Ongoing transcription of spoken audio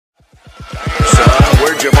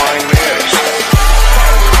Divine Mix.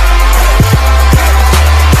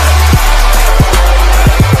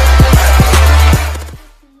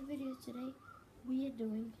 In the video today, we are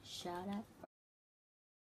doing shout out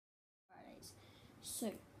Fridays.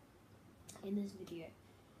 So, in this video,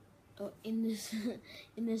 in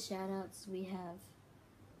this shout outs, we have.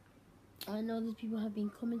 I know that people have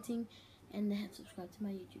been commenting and they have subscribed to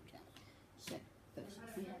my YouTube channel. So, first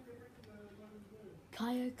we have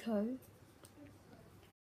Kyoko.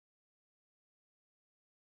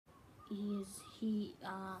 He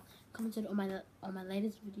commented on my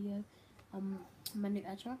latest video, my new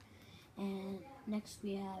outro. And next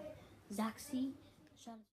we have Zaxi.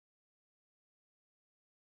 Shout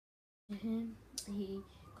out to him. He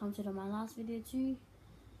commented on my last video too.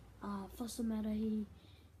 Fossil Matter, he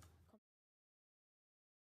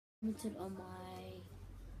commented on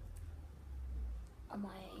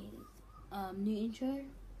my new intro.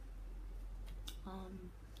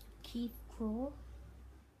 Keith Crawl,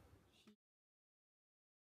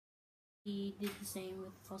 he did the same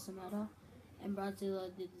with Fossil Matter, and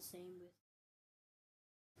Bradzilla did the same with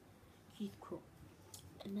Keith Crawl.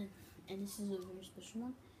 And this is a very special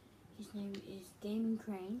one. His name is Gaming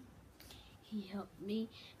Crane. He helped me.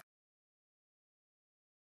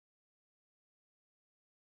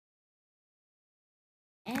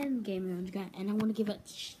 And Gaming Orange Guy, and I want to give a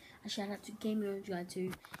shout out to Gaming Orange Guy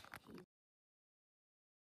too.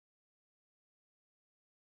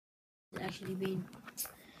 He's actually been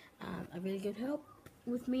a really good help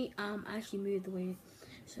with me. I actually moved away,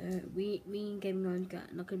 so me and Gaming Orange Guy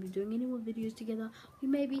are not going to be doing any more videos together. We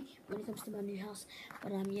may be when it comes to my new house,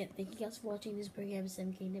 but yeah, thank you guys for watching this program,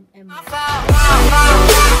 Seven Kingdom.